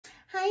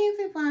Hi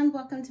everyone,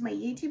 welcome to my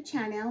YouTube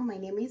channel. My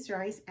name is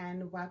Royce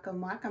and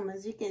welcome.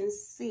 As you can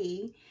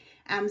see,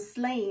 I'm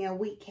slaying a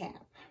wig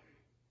cap.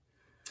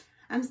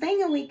 I'm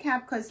slaying a wig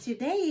cap because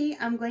today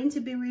I'm going to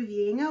be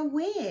reviewing a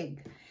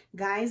wig.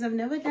 Guys, I've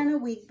never done a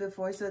wig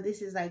before, so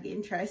this is like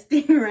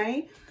interesting,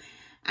 right?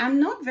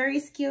 I'm not very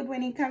skilled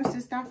when it comes to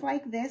stuff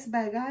like this,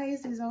 but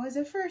guys, it's always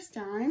the first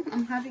time.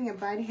 I'm having a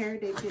bad hair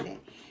day today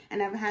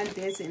and I've had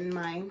this in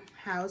my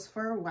house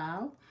for a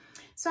while.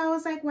 So I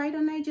was like, why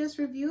don't I just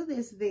review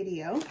this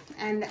video?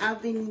 And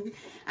I've been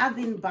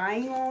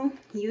buying or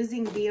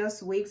using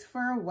Lace wigs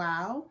for a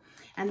while,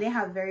 and they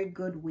have very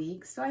good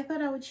wigs. So I thought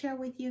I would share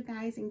with you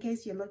guys in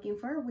case you're looking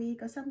for a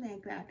wig or something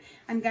like that.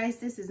 And guys,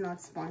 this is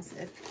not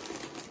sponsored.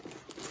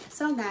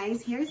 So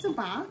guys, here's the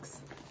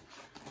box.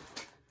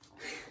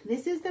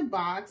 This is the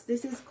box.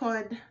 This is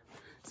called,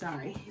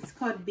 it's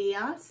called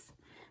Bios.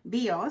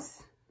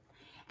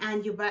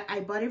 And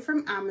I bought it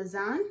from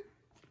Amazon.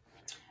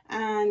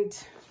 And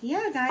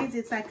yeah, guys,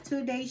 it's like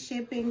 2-day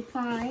shipping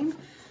Prime,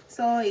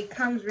 so it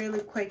comes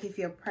really quick if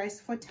you're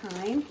pressed for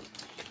time.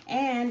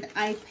 And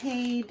I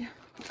paid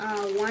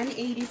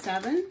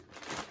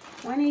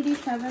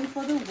 $187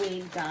 for the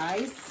wig,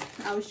 guys.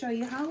 I'll show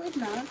you how it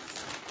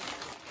looks.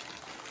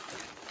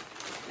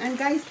 And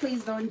guys,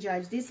 please don't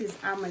judge, this is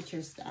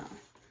amateur style.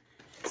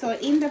 So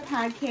in the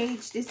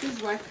package, this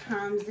is what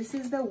comes. This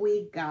is the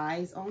wig,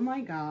 guys. Oh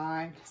my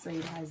god. So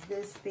it has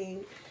this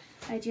thing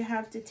that you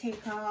have to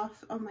take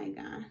off. Oh my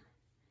god.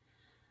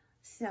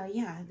 So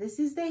yeah, this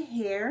is the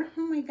hair.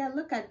 Oh my god,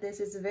 look at this.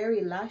 It's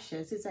very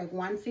luscious. It's like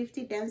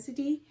 150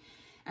 density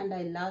and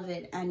I love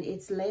it. And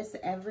it's lace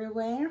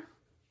everywhere.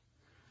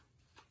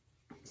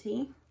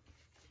 See?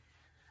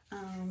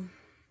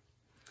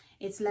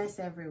 It's lace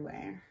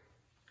everywhere.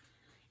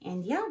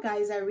 And yeah,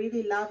 guys, I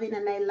really love it.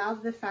 And I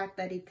love the fact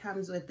that it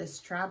comes with the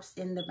straps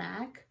in the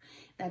back,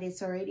 that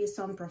it's already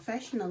sewn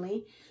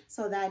professionally.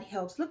 So that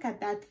helps. Look at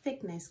that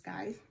thickness,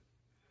 guys.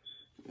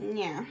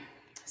 Yeah.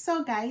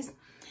 So guys,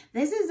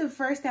 this is the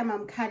first time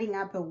I'm cutting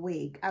up a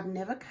wig. I've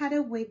never cut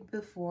a wig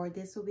before.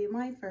 This will be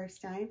my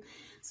first time.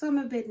 So I'm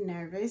a bit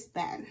nervous,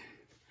 but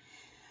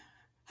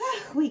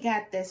we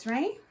got this,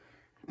 right?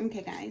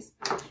 Okay, guys.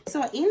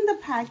 So in the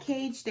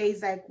package,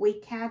 there's like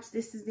wig caps.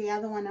 This is the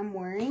other one I'm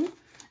wearing.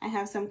 I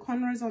have some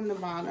corners on the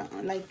bottom,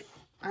 like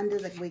under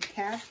the wig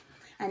cap.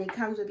 And it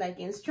comes with like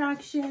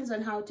instructions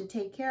on how to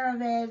take care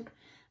of it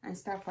and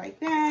stuff like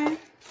that.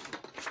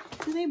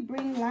 Do they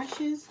bring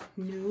lashes?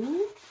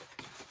 No.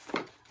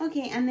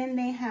 Okay, and then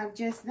they have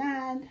just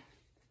that.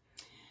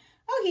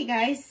 Okay,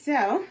 guys,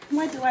 so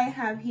what do I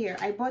have here?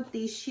 I bought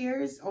these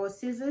shears or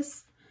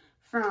scissors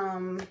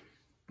from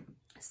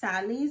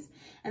Sally's.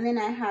 And then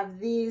I have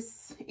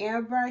this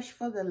airbrush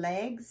for the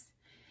legs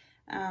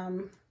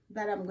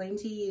that I'm going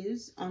to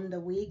use on the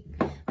wig.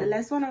 The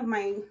last one of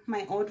my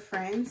old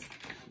friends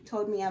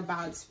told me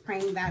about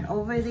spraying that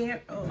over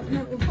there. Oh,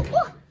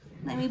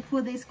 let me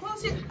put this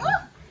closer.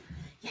 Oh,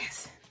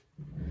 yes.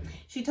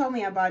 She told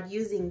me about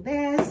using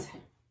this.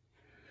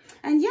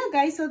 And yeah,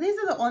 guys, so these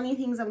are the only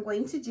things I'm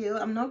going to do.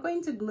 I'm not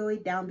going to glue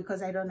it down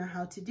because I don't know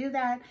how to do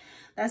that.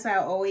 That's why I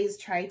always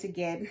try to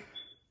get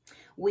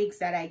wigs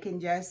that I can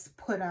just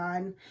put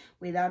on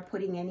without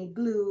putting any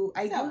glue.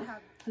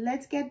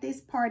 Let's get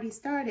this party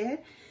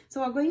started.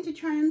 So we're going to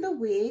try on the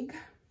wig.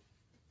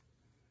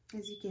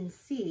 As you can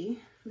see,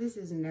 this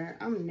is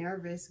I'm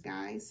nervous,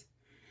 guys.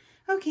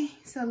 Okay,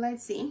 so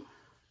let's see.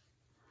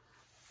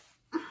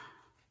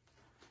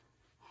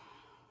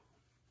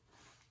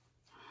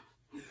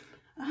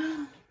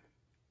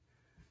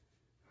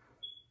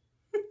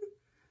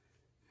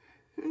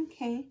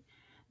 Okay,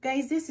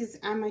 guys, this is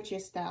amateur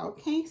style,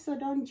 okay? So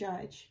don't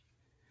judge.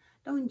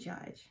 Don't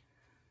judge.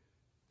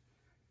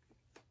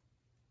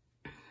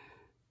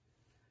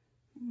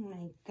 Oh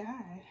my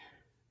god,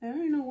 I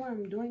don't know why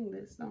I'm doing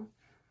this though.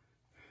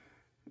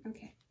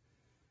 Okay.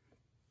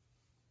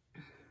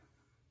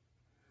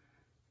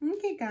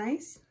 Okay,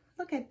 guys,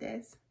 look at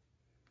this.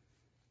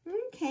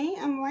 Okay,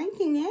 I'm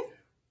liking it.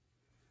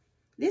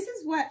 This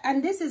is what,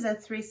 and this is a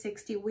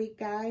 360 wig,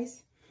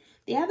 guys.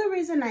 The other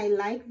reason I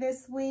like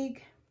this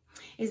wig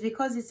is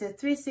because it's a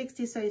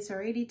 360, so it's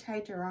already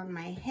tight around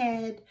my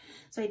head,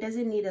 so it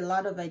doesn't need a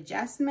lot of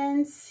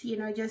adjustments, you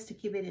know, just to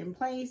keep it in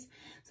place.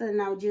 So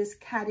then I'll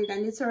just cut it,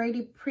 and it's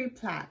already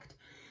pre-placked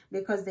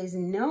because there's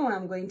no way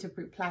I'm going to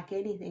pre-plack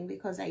anything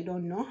because I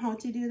don't know how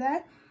to do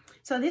that.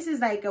 So this is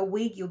like a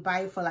wig you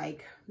buy for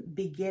like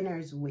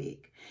beginner's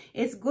wig.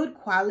 It's good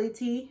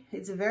quality.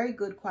 It's very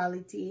good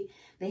quality.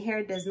 The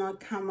hair does not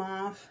come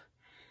off,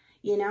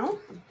 you know.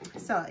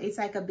 So it's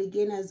like a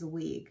beginner's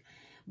wig,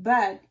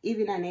 but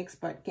even an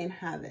expert can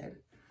have it.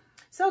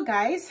 So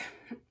guys,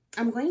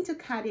 I'm going to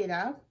cut it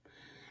up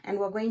and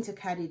we're going to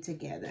cut it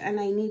together. And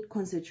I need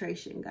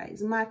concentration,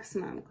 guys,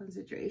 maximum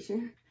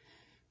concentration,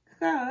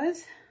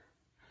 because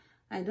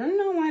I don't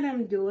know what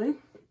I'm doing.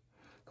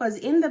 Because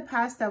in the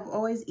past, I've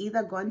always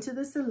either gone to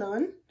the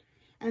salon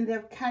and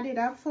they've cut it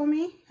up for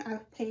me.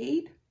 I've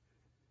paid.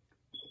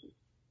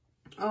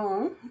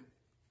 Or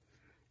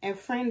a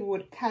friend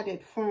would cut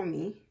it for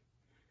me.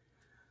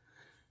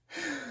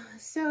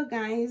 So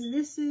guys,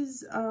 this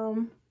is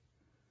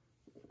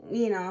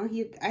you know,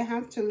 I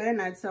have to learn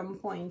at some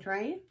point,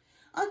 right?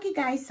 Okay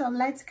guys, so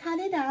let's cut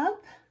it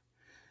up.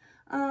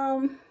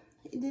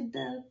 Did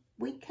the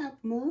wig cap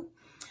move?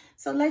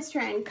 So let's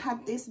try and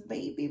cut this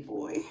baby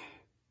boy.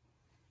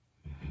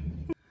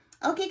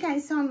 Okay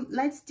guys, so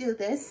let's do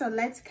this. So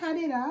let's cut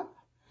it up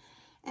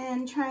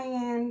and try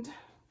and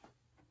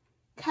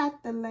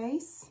cut the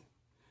lace.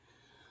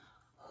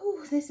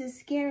 Oh, this is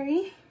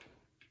scary.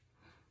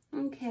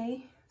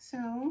 Okay,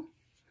 so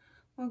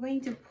we're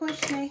going to push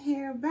the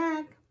hair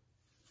back.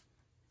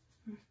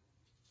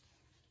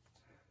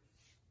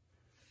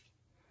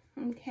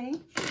 Okay.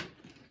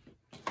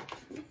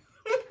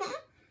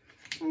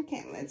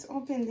 Okay, let's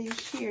open these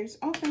shears.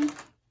 Open.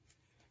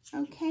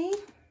 Okay.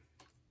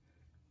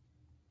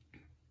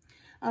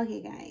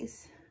 Okay,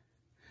 guys.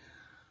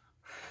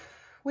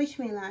 Wish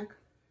me luck.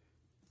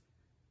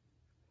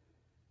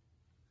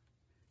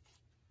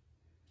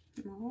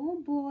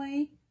 Oh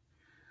boy.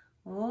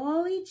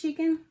 Holy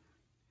chicken.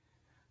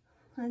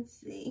 Let's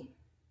see.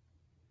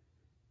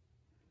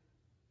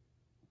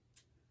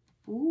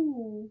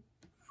 Ooh.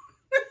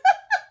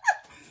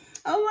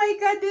 Oh my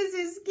god, this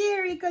is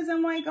scary because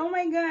I'm like, oh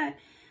my god.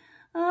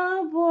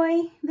 Oh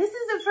boy. This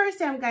is the first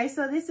time, guys.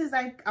 So this is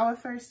like our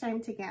first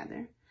time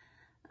together.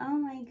 Oh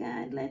my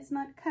god. Let's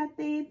not cut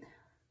the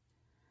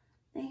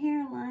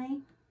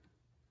hairline.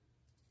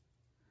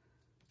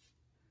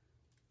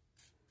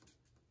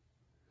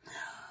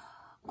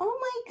 Oh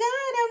my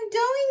god, I'm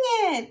doing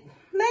it.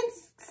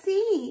 Let's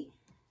see.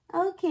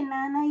 Okay,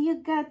 Nana,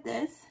 you got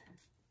this.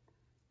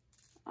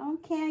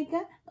 Okay, I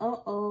got,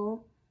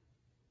 uh-oh.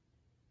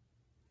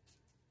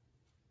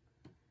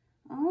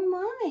 Oh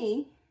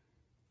my.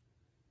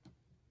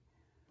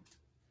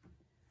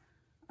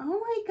 Oh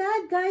my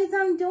god, guys,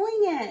 I'm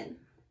doing it.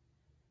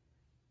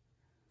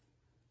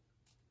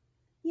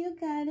 You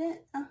got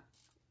it. Oh.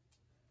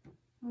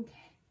 Okay.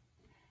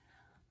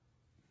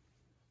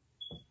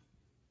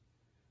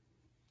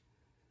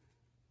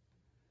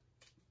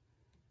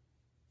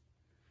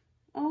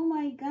 Oh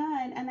my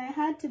god, and I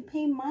had to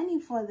pay money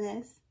for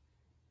this.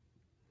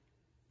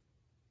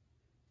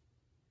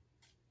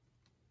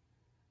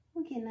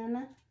 Okay,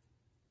 Nana.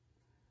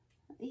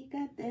 You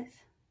got this.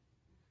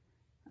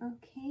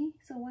 Okay,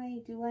 so why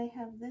do I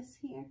have this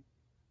here?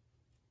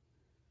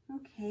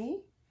 Okay.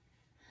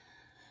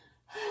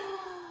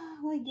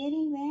 We're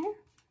getting there.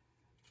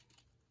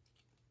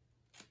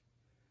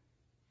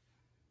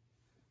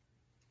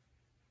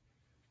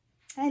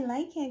 I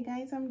like it,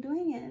 guys. I'm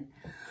doing it.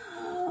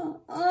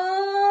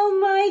 Oh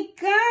my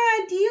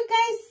god. Do you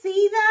guys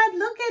see that?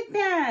 Look at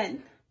that.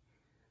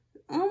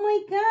 Oh my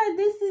god.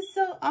 This is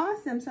so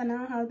awesome. So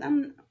now how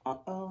I'm...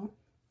 Uh-oh.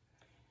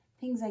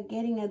 Things are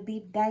getting a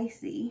bit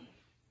dicey.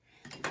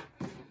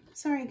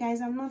 Sorry,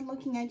 guys. I'm not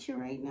looking at you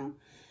right now.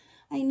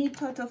 I need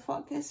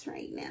autofocus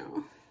right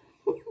now.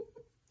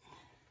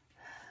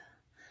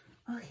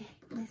 Okay.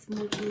 Let's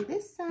move to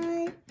this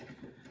side.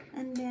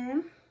 And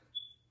then...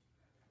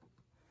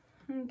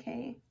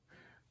 Okay.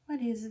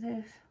 What is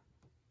this?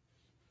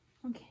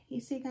 Okay, you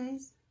see,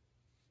 guys?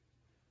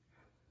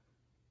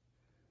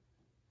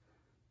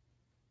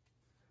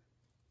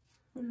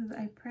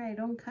 I pray I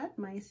don't cut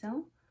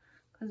myself,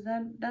 because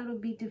that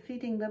would be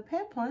defeating the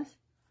purpose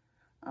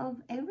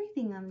of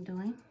everything I'm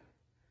doing.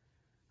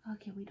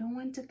 Okay, we don't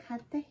want to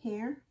cut the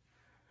hair.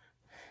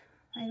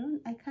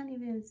 I can't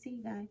even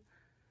see, guys.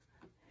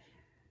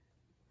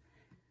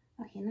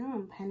 Okay, now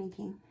I'm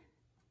panicking.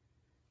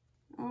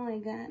 Oh my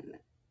god.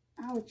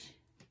 Ouch.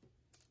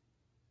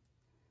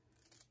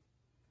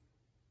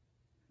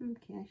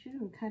 Okay, I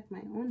shouldn't cut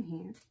my own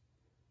hair.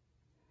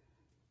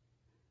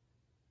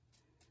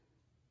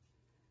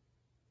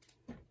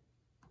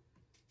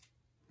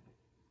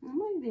 I'm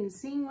not even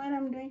seeing what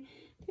I'm doing.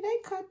 Did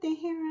I cut the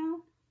hair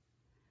out?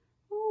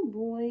 Oh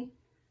boy.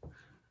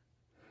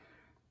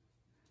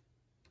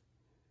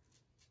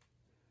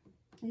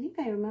 I think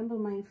I remember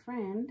my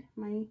friend,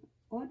 my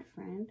old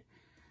friend,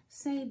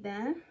 said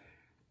that.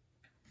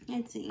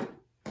 Let's see.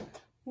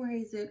 Where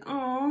is it?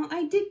 Oh,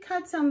 I did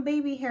cut some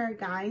baby hair,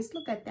 guys.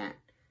 Look at that.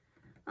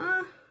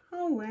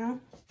 Oh well.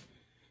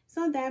 It's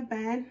not that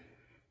bad.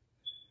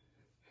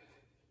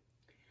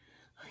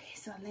 Okay,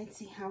 so let's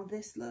see how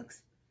this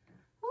looks.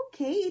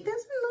 Okay, it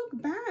doesn't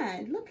look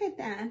bad. Look at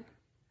that.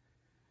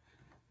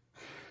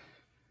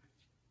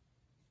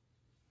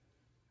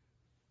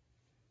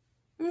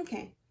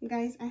 Okay,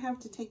 guys, I have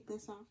to take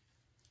this off.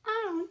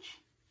 Ouch.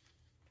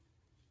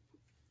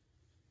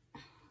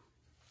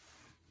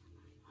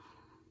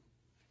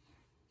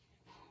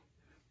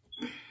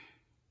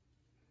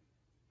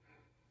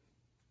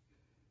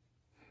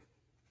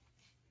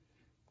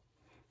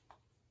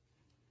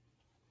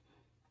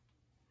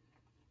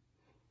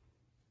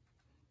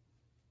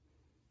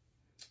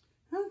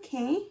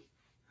 Okay.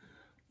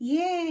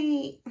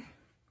 Yay.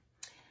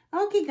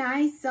 Okay,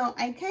 guys, so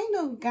I kind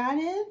of got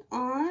it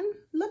on.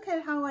 Look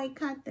at how I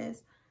cut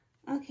this.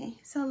 Okay,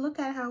 so look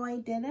at how I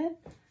did it.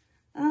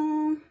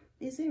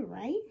 Is it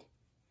right?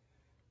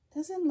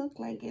 Doesn't look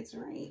like it's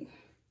right.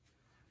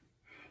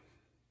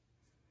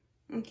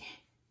 Okay.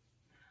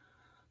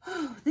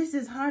 Oh, this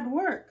is hard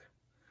work.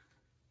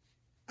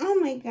 Oh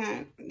my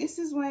God. This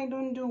is why I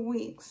don't do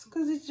wigs,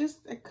 because it's just,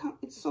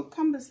 it's so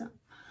cumbersome.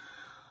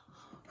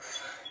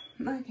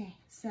 Okay,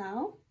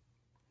 so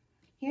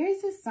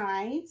here's the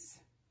sides.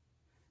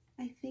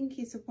 I think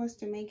you're supposed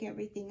to make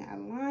everything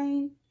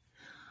align.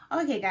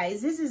 Okay,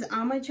 guys, this is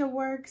amateur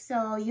work,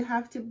 so you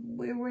have to,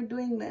 we're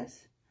doing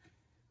this.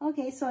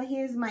 Okay, so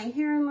here's my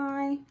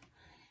hairline,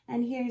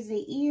 and here's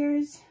the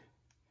ears.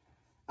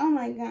 Oh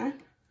my God.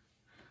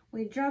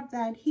 We drop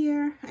that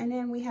here, and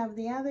then we have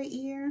the other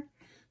ear.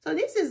 So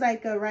this is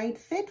like a right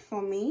fit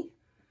for me.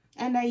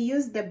 And I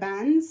use the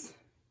bands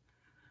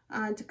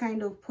to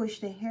kind of push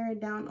the hair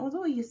down.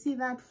 Although you see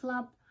that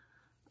flap,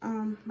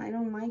 I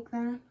don't like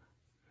that.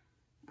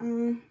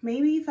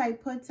 Maybe if I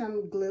put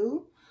some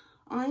glue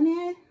on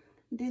it,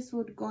 this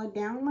would go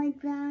down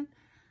like that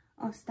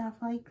or stuff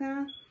like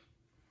that.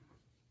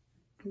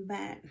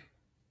 But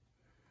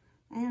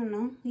I don't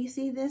know. You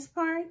see this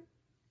part?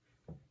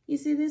 You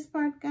see this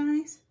part,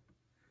 guys?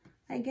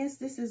 I guess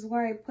this is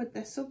where I put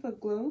the super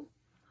glue.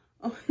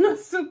 Oh, not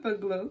super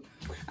glue.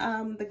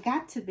 The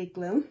got-to-be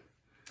glue.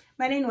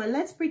 But anyway,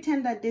 let's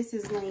pretend that this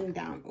is laying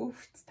down.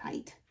 Oof, it's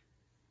tight.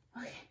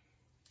 Okay.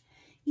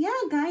 Yeah,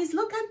 guys,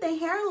 look at the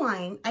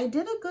hairline. I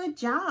did a good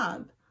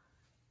job.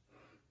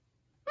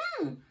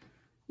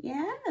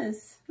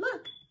 Yes,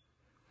 look.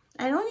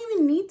 I don't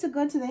even need to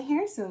go to the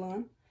hair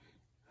salon.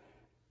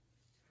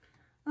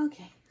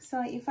 Okay,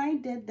 so if I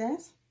did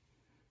this,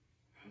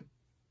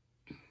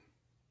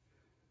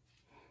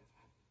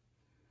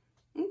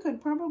 you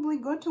could probably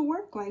go to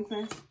work like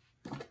this.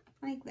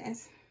 Like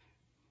this.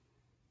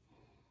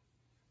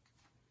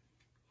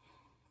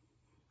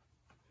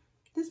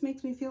 This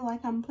makes me feel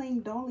like I'm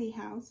playing Dolly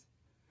House.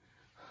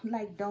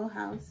 Like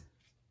Dollhouse.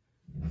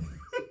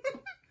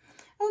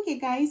 Okay,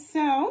 guys,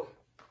 so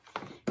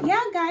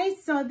yeah,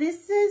 guys, so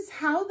this is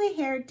how the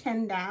hair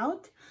turned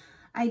out.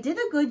 I did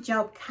a good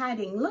job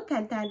cutting. Look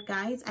at that,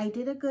 guys. I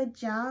did a good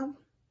job.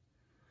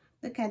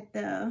 Look at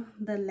the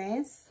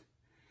lace.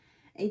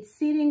 It's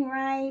sitting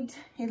right.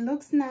 It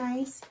looks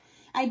nice.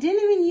 I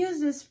didn't even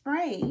use the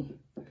spray.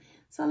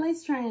 So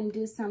let's try and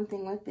do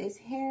something with this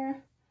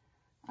hair.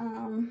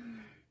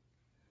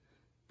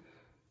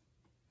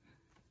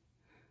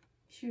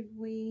 Should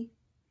we?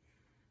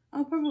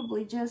 I'll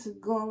probably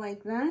just go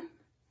like that.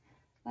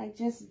 Like,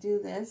 just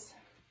do this.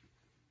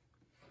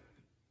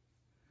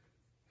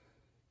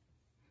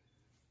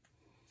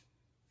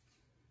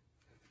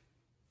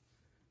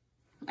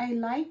 I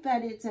like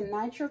that it's a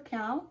natural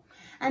curl.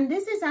 And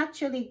this is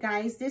actually,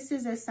 guys, this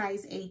is a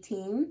size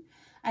 18.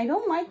 I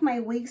don't like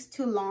my wigs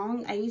too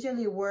long. I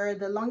usually wear,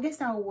 the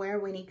longest I'll wear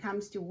when it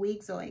comes to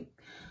wigs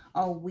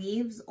or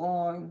weaves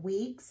or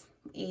wigs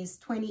is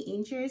 20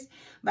 inches.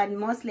 But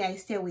mostly I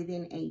stay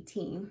within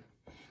 18.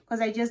 Because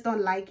I just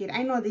don't like it.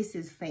 I know this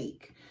is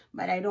fake,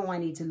 but I don't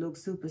want it to look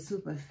super,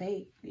 super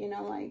fake. You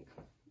know, like,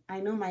 I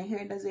know my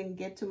hair doesn't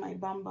get to my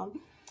bum bum.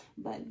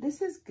 But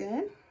this is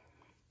good.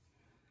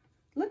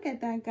 Look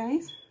at that,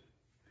 guys.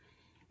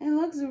 It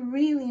looks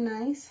really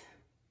nice.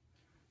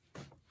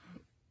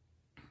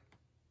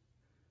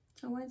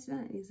 So what's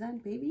that? Is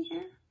that baby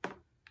hair?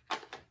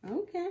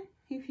 Okay,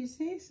 if you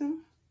say so.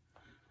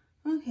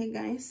 Okay,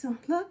 guys, so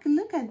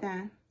look at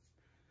that.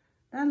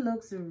 That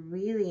looks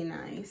really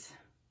nice.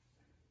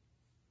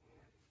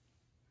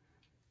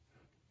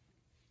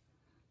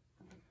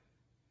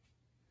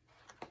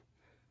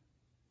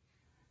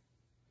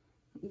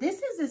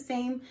 This is the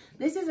same,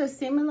 this is a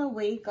similar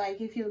wig.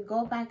 Like, if you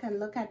go back and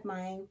look at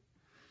my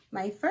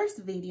first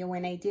video,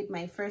 when I did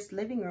my first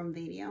living room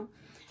video,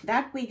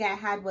 that wig I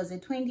had was a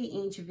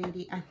 20-inch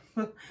video.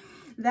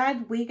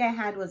 That wig I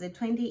had was a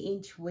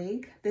 20-inch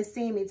wig. The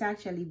same, it's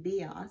actually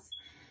Bios.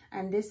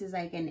 And this is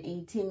like an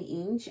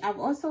 18-inch. I've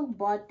also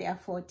bought their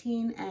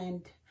 14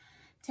 and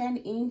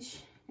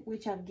 10-inch,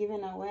 which I've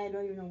given away. I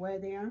don't even know where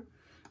they are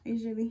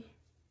usually.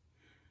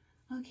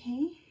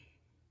 Okay.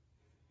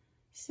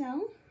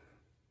 So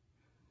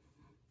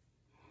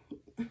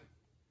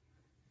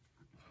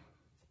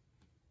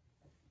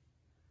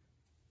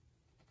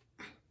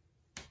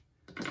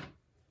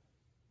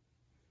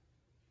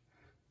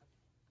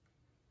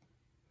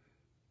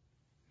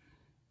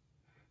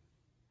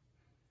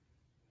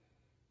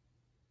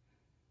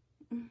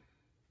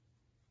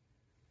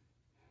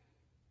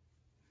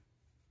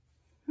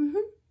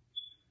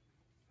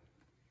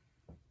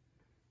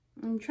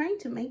I'm trying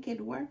to make it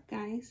work,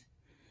 guys.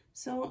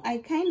 So I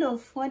kind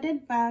of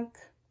folded back,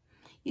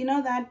 you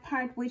know, that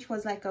part which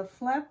was like a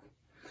flip.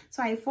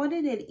 So I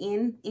folded it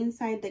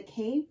inside the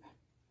cape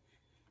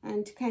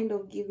and to kind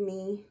of give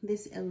me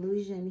this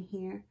illusion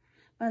here.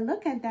 But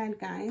look at that,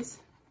 guys.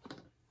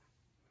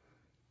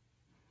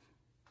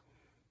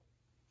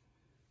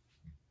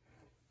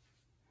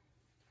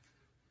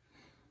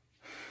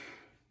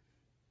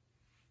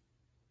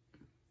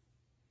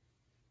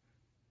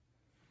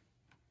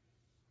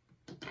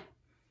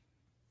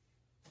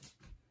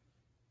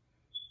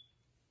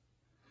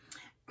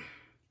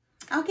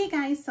 Okay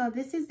guys, so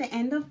this is the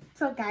end of,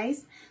 so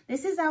guys,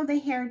 this is how the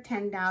hair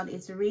turned out.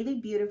 It's really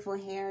beautiful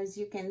hair. As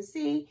you can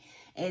see,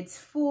 it's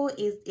full,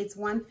 it's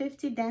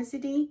 150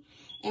 density,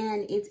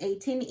 and it's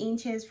 18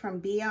 inches from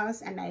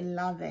Bios, and I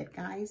love it,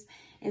 guys.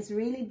 It's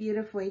really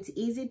beautiful. It's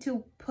easy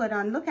to put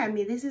on. Look at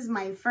me, this is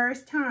my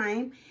first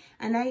time,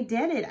 and I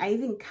did it. I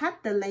even cut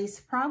the lace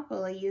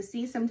properly. You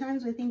see,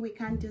 sometimes we think we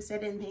can't do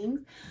certain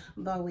things,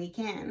 but we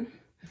can.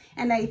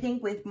 And I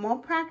think with more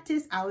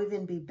practice, I'll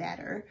even be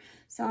better.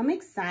 So I'm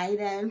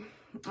excited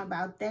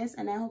about this,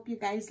 and I hope you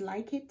guys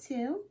like it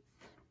too.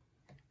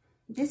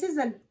 This is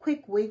a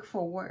quick wig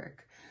for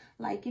work.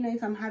 Like, you know,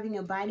 if I'm having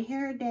a bad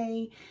hair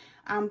day,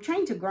 I'm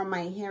trying to grow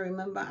my hair,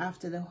 remember,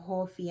 after the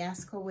whole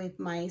fiasco with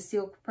my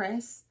silk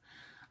press.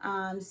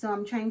 So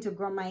I'm trying to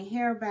grow my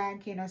hair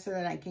back, you know, so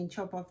that I can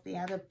chop off the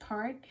other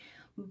part.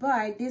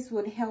 But this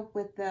would help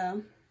with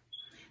the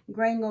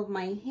growing of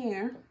my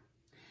hair.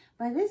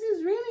 But this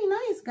is really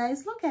nice,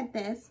 guys. Look at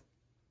this.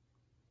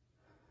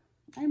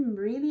 I'm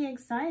really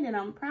excited.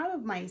 I'm proud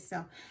of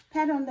myself.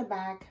 Pat on the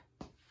back.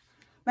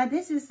 But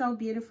this is so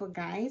beautiful,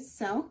 guys.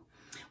 So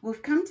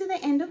we've come to the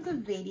end of the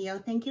video.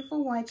 Thank you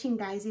for watching,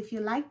 guys. If you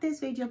like this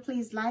video,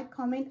 please like,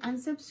 comment, and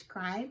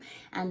subscribe.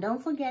 And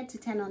don't forget to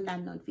turn on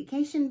that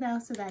notification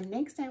bell so that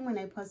next time when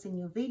I post a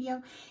new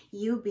video,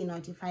 you'll be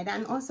notified.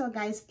 And also,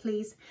 guys,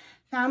 please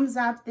thumbs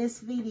up this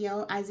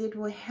video, as it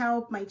will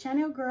help my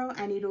channel grow,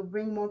 and it will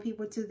bring more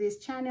people to this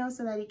channel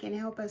so that it can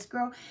help us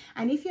grow.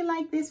 And if you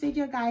like this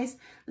video, guys,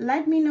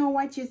 let me know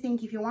what you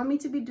think. If you want me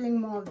to be doing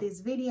more of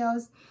these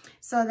videos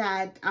so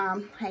that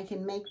I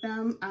can make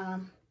them.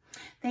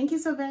 Thank you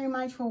so very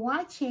much for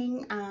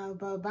watching.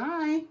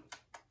 Bye-bye.